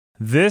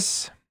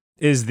This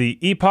is the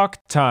Epoch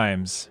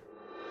Times.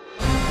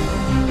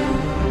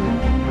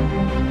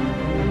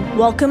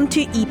 Welcome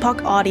to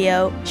Epoch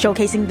Audio,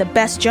 showcasing the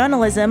best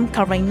journalism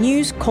covering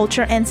news,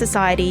 culture, and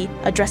society,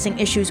 addressing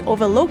issues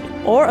overlooked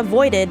or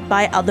avoided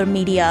by other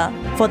media.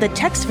 For the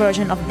text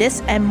version of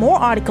this and more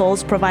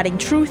articles providing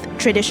truth,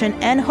 tradition,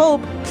 and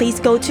hope, please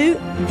go to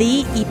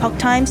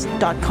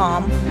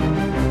theepochtimes.com.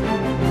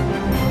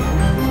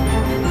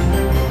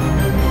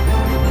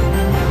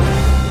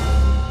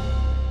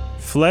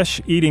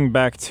 Flesh-eating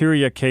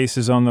bacteria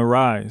cases on the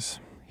rise.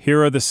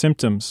 Here are the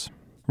symptoms.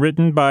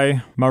 Written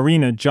by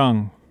Marina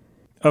Zheng.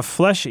 A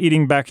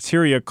flesh-eating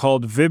bacteria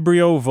called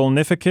Vibrio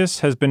vulnificus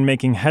has been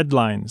making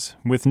headlines,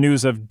 with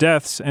news of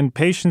deaths and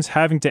patients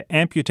having to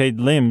amputate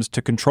limbs to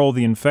control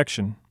the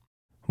infection.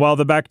 While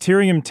the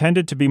bacterium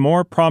tended to be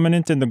more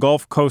prominent in the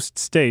Gulf Coast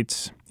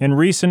states, in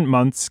recent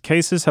months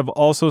cases have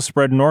also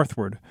spread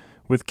northward,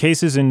 with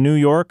cases in New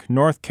York,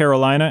 North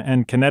Carolina,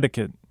 and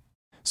Connecticut.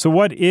 So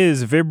what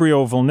is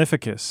Vibrio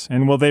vulnificus,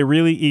 and will they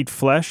really eat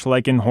flesh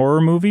like in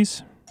horror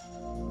movies?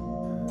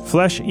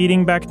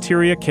 Flesh-eating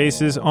bacteria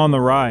cases on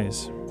the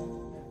rise.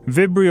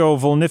 Vibrio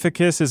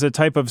vulnificus is a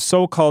type of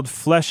so-called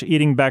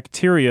flesh-eating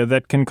bacteria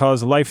that can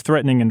cause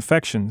life-threatening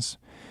infections.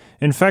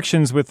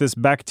 Infections with this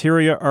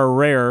bacteria are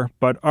rare,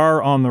 but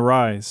are on the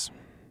rise.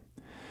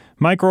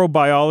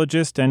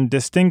 Microbiologist and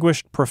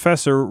distinguished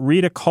professor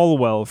Rita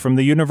Colwell from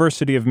the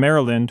University of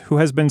Maryland, who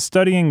has been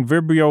studying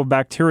Vibrio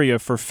bacteria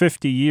for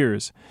 50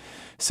 years,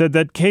 said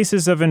that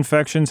cases of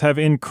infections have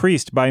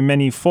increased by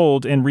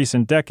many-fold in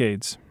recent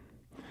decades.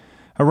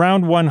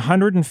 Around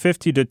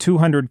 150 to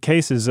 200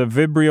 cases of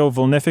Vibrio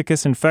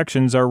vulnificus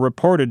infections are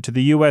reported to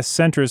the U.S.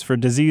 Centers for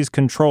Disease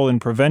Control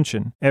and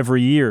Prevention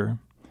every year.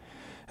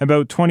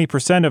 About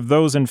 20% of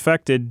those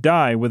infected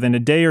die within a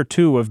day or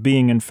two of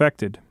being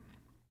infected.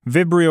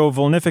 Vibrio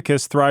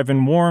vulnificus thrive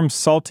in warm,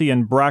 salty,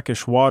 and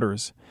brackish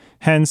waters.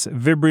 Hence,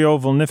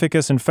 Vibrio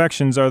vulnificus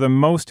infections are the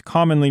most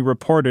commonly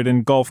reported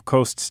in Gulf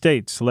Coast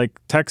states like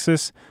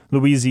Texas,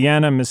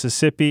 Louisiana,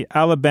 Mississippi,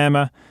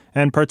 Alabama,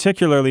 and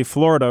particularly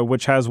Florida,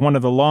 which has one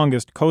of the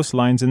longest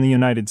coastlines in the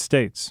United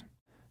States.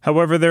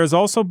 However, there has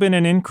also been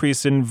an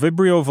increase in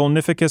Vibrio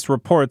vulnificus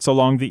reports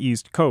along the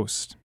East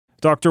Coast.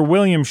 Dr.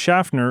 William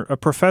Schaffner, a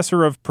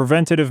professor of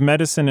preventative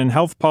medicine and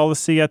health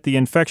policy at the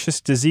Infectious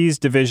Disease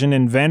Division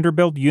in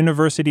Vanderbilt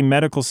University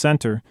Medical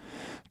Center,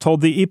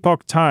 told the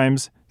Epoch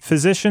Times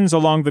physicians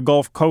along the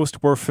Gulf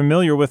Coast were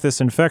familiar with this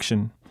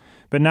infection,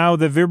 but now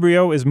the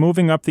Vibrio is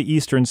moving up the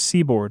eastern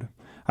seaboard.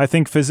 I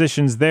think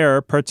physicians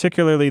there,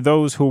 particularly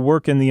those who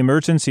work in the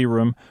emergency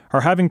room,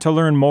 are having to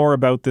learn more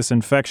about this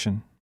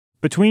infection.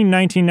 Between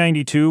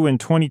 1992 and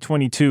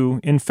 2022,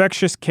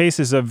 infectious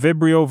cases of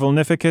Vibrio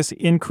vulnificus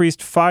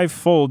increased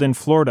 5-fold in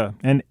Florida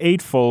and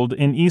 8-fold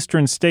in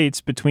eastern states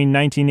between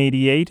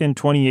 1988 and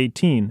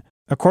 2018,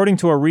 according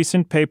to a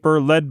recent paper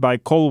led by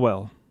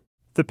Colwell.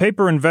 The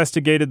paper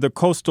investigated the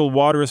coastal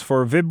waters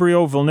for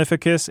Vibrio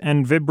vulnificus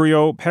and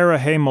Vibrio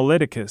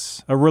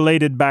parahemolyticus, a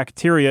related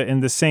bacteria in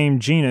the same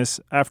genus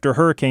after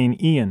Hurricane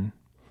Ian.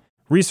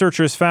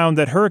 Researchers found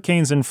that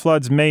hurricanes and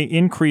floods may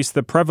increase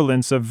the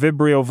prevalence of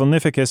Vibrio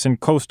vulnificus in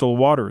coastal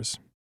waters.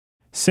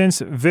 Since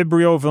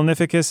Vibrio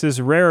vulnificus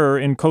is rarer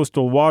in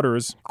coastal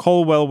waters,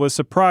 Colwell was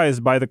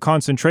surprised by the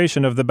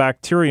concentration of the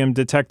bacterium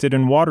detected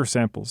in water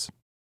samples.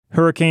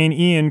 Hurricane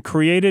Ian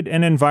created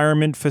an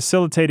environment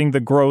facilitating the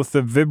growth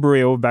of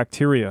Vibrio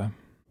bacteria.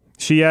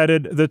 She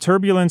added, the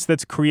turbulence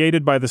that's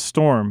created by the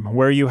storm,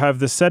 where you have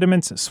the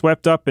sediments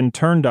swept up and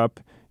turned up,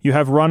 you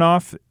have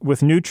runoff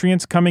with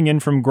nutrients coming in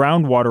from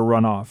groundwater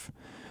runoff.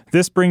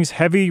 This brings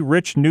heavy,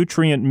 rich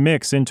nutrient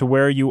mix into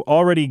where you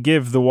already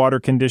give the water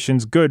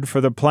conditions good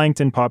for the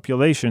plankton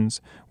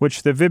populations,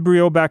 which the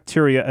Vibrio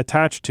bacteria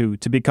attach to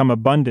become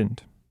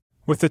abundant.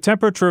 With the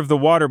temperature of the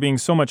water being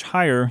so much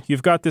higher,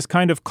 you've got this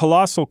kind of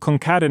colossal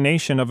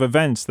concatenation of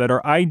events that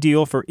are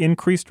ideal for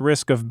increased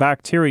risk of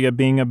bacteria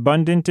being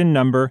abundant in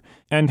number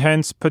and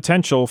hence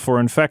potential for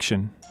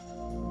infection.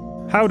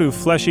 How do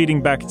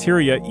flesh-eating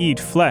bacteria eat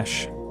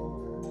flesh?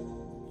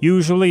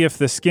 Usually, if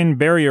the skin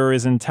barrier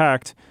is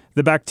intact,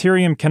 the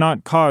bacterium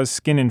cannot cause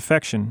skin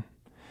infection.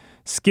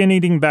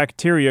 Skin-eating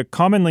bacteria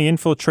commonly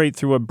infiltrate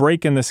through a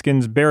break in the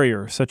skin's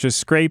barrier, such as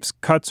scrapes,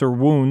 cuts, or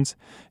wounds,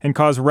 and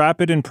cause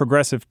rapid and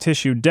progressive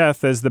tissue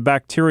death as the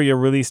bacteria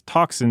release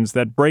toxins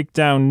that break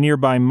down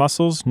nearby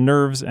muscles,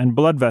 nerves, and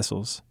blood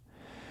vessels.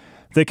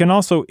 They can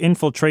also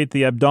infiltrate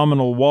the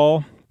abdominal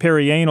wall,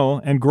 perianal,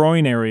 and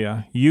groin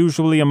area,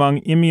 usually among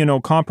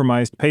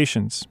immunocompromised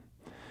patients.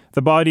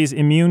 The body's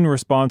immune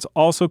response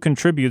also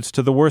contributes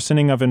to the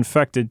worsening of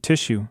infected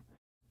tissue.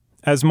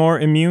 As more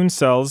immune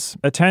cells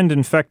attend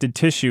infected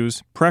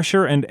tissues,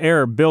 pressure and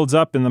air builds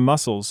up in the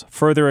muscles,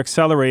 further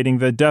accelerating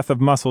the death of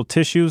muscle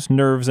tissues,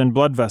 nerves, and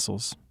blood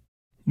vessels.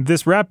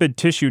 This rapid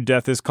tissue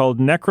death is called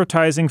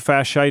necrotizing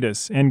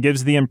fasciitis and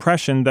gives the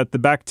impression that the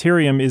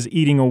bacterium is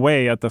eating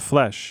away at the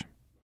flesh.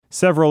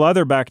 Several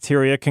other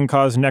bacteria can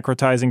cause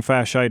necrotizing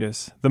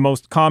fasciitis. The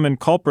most common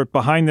culprit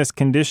behind this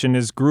condition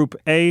is Group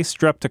A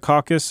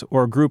Streptococcus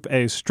or Group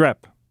A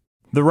strep.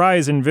 The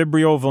rise in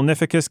Vibrio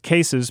vulnificus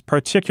cases,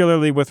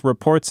 particularly with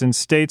reports in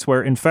states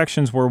where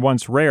infections were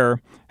once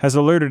rare, has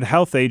alerted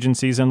health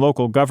agencies and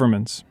local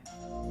governments.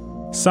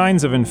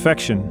 Signs of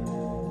infection.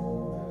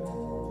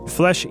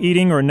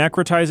 Flesh-eating or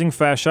necrotizing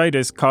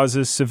fasciitis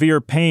causes severe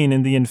pain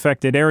in the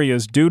infected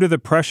areas due to the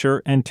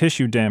pressure and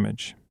tissue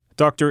damage.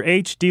 Dr.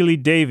 H.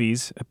 Dealey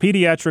Davies, a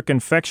pediatric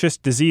infectious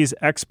disease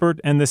expert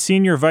and the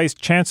Senior Vice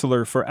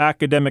Chancellor for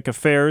Academic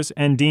Affairs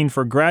and Dean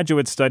for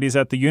Graduate Studies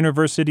at the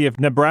University of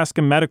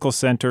Nebraska Medical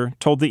Center,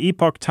 told the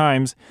Epoch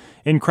Times,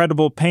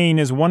 incredible pain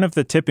is one of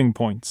the tipping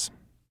points.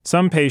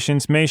 Some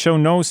patients may show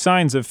no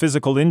signs of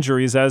physical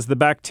injuries as the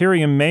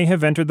bacterium may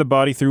have entered the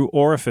body through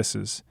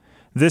orifices.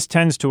 This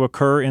tends to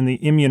occur in the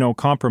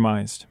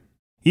immunocompromised.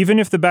 Even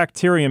if the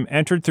bacterium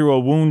entered through a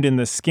wound in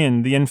the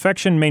skin, the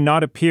infection may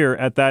not appear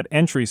at that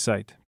entry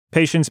site.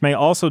 Patients may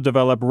also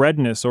develop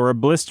redness or a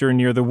blister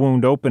near the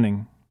wound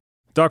opening.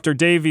 Dr.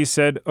 Davies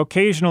said,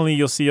 occasionally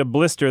you'll see a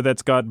blister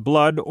that's got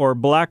blood or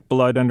black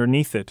blood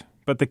underneath it,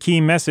 but the key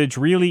message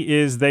really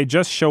is they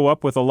just show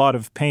up with a lot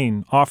of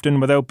pain, often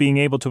without being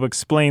able to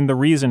explain the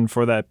reason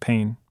for that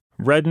pain.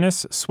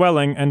 Redness,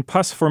 swelling, and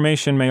pus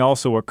formation may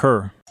also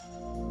occur.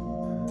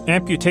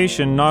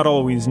 Amputation not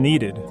always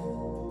needed.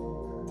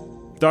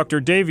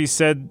 Dr. Davies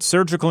said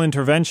surgical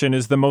intervention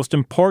is the most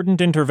important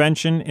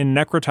intervention in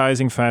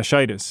necrotizing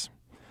fasciitis.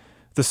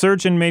 The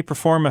surgeon may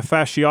perform a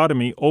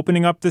fasciotomy,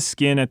 opening up the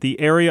skin at the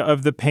area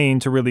of the pain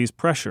to release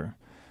pressure.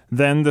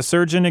 Then the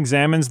surgeon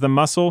examines the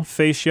muscle,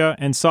 fascia,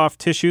 and soft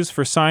tissues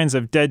for signs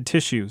of dead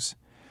tissues.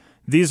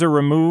 These are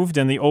removed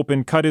and the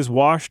open cut is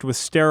washed with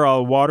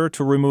sterile water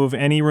to remove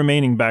any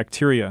remaining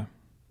bacteria.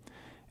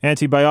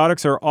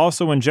 Antibiotics are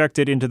also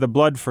injected into the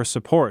blood for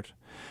support.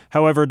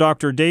 However,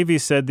 Dr.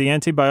 Davies said the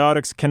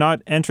antibiotics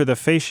cannot enter the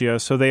fascia,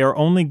 so they are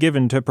only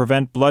given to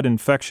prevent blood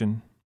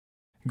infection.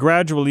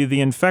 Gradually,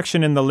 the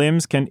infection in the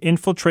limbs can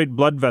infiltrate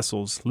blood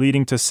vessels,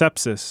 leading to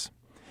sepsis.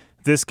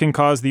 This can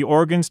cause the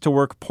organs to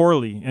work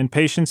poorly, and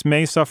patients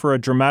may suffer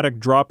a dramatic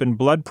drop in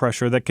blood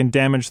pressure that can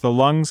damage the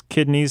lungs,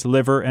 kidneys,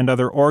 liver, and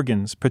other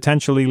organs,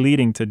 potentially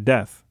leading to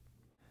death.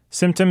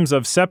 Symptoms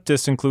of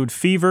sepsis include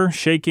fever,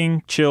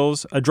 shaking,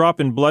 chills, a drop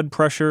in blood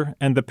pressure,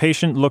 and the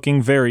patient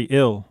looking very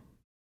ill.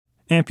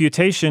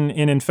 Amputation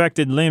in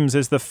infected limbs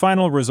is the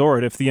final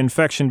resort if the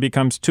infection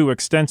becomes too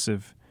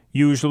extensive.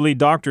 Usually,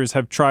 doctors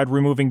have tried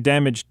removing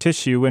damaged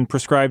tissue and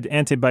prescribed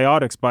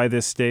antibiotics by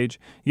this stage,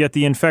 yet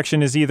the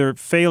infection is either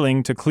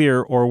failing to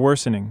clear or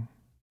worsening.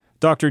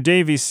 Dr.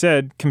 Davies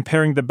said,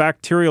 comparing the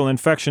bacterial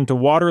infection to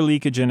water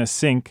leakage in a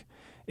sink,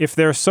 if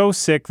they're so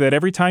sick that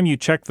every time you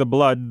check the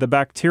blood, the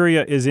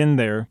bacteria is in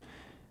there,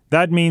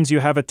 that means you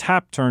have a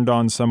tap turned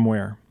on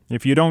somewhere.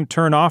 If you don't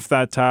turn off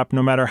that tap,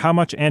 no matter how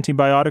much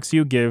antibiotics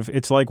you give,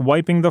 it's like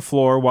wiping the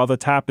floor while the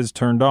tap is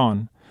turned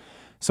on.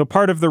 So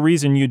part of the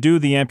reason you do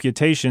the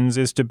amputations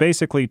is to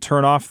basically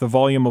turn off the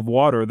volume of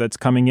water that's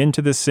coming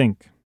into the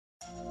sink.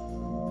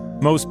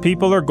 Most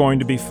people are going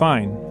to be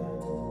fine.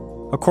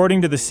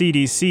 According to the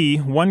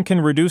CDC, one can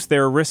reduce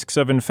their risks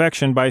of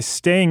infection by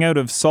staying out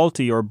of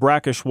salty or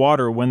brackish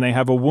water when they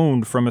have a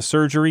wound from a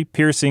surgery,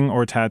 piercing,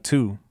 or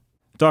tattoo.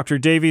 Dr.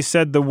 Davies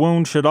said the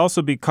wound should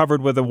also be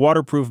covered with a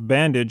waterproof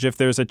bandage if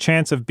there's a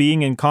chance of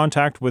being in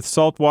contact with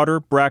salt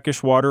water,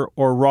 brackish water,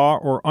 or raw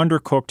or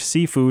undercooked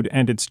seafood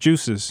and its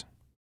juices.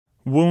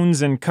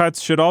 Wounds and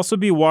cuts should also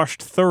be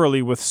washed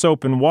thoroughly with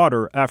soap and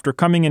water after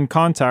coming in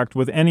contact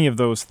with any of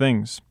those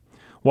things.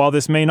 While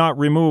this may not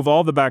remove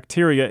all the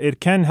bacteria, it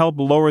can help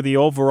lower the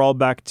overall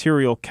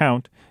bacterial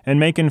count and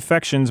make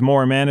infections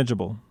more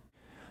manageable.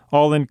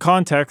 All in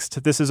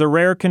context, this is a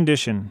rare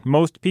condition.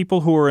 Most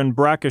people who are in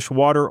brackish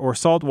water or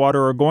salt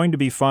water are going to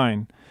be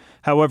fine.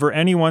 However,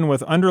 anyone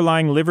with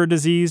underlying liver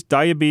disease,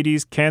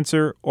 diabetes,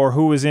 cancer, or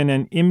who is in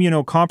an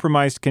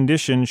immunocompromised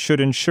condition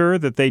should ensure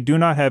that they do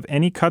not have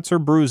any cuts or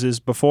bruises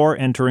before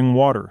entering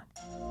water.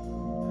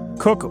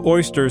 Cook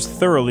oysters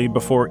thoroughly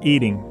before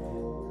eating.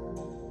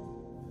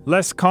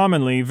 Less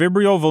commonly,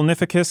 Vibrio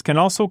vulnificus can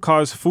also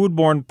cause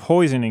foodborne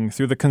poisoning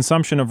through the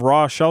consumption of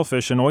raw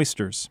shellfish and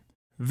oysters.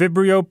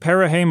 Vibrio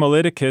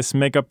parahemolyticus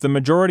make up the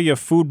majority of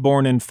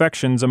foodborne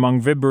infections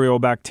among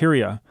Vibrio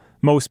bacteria.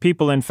 Most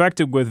people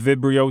infected with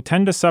Vibrio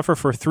tend to suffer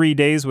for 3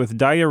 days with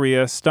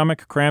diarrhea,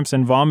 stomach cramps,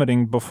 and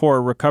vomiting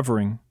before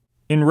recovering.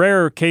 In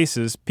rarer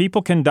cases,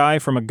 people can die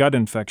from a gut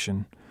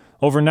infection.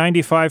 Over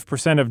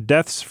 95% of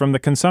deaths from the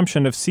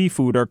consumption of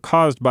seafood are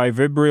caused by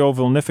Vibrio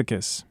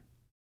vulnificus.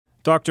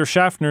 Dr.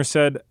 Schaffner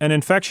said, an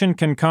infection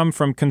can come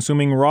from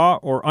consuming raw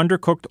or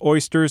undercooked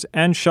oysters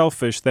and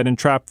shellfish that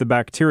entrap the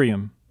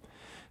bacterium.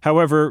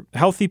 However,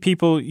 healthy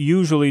people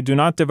usually do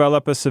not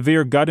develop a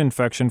severe gut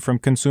infection from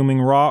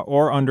consuming raw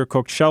or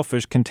undercooked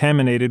shellfish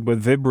contaminated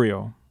with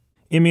Vibrio.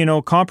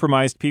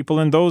 Immunocompromised people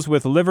and those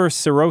with liver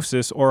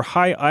cirrhosis or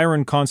high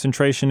iron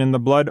concentration in the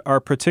blood are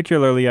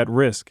particularly at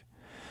risk.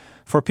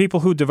 For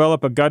people who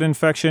develop a gut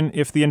infection,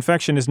 if the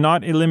infection is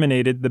not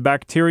eliminated, the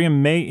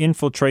bacterium may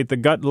infiltrate the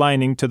gut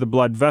lining to the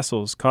blood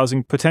vessels,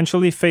 causing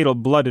potentially fatal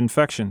blood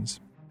infections.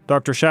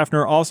 Dr.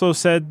 Schaffner also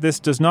said this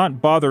does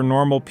not bother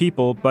normal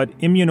people, but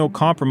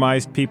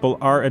immunocompromised people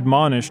are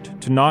admonished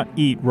to not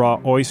eat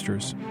raw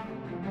oysters.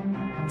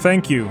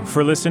 Thank you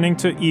for listening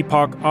to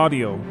Epoch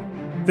Audio.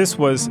 This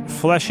was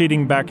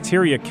Flesh-Eating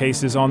Bacteria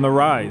Cases on the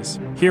Rise.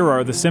 Here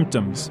are the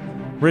symptoms.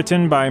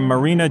 Written by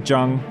Marina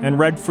Zhang and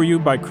read for you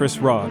by Chris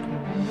Rod.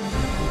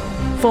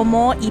 For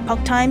more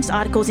Epoch Times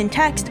articles in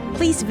text,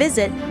 please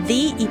visit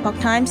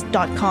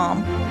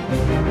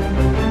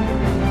theepochtimes.com.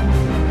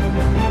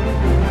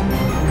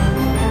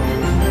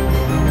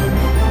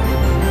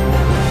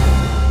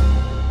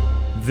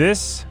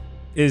 This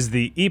is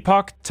the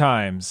Epoch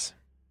Times.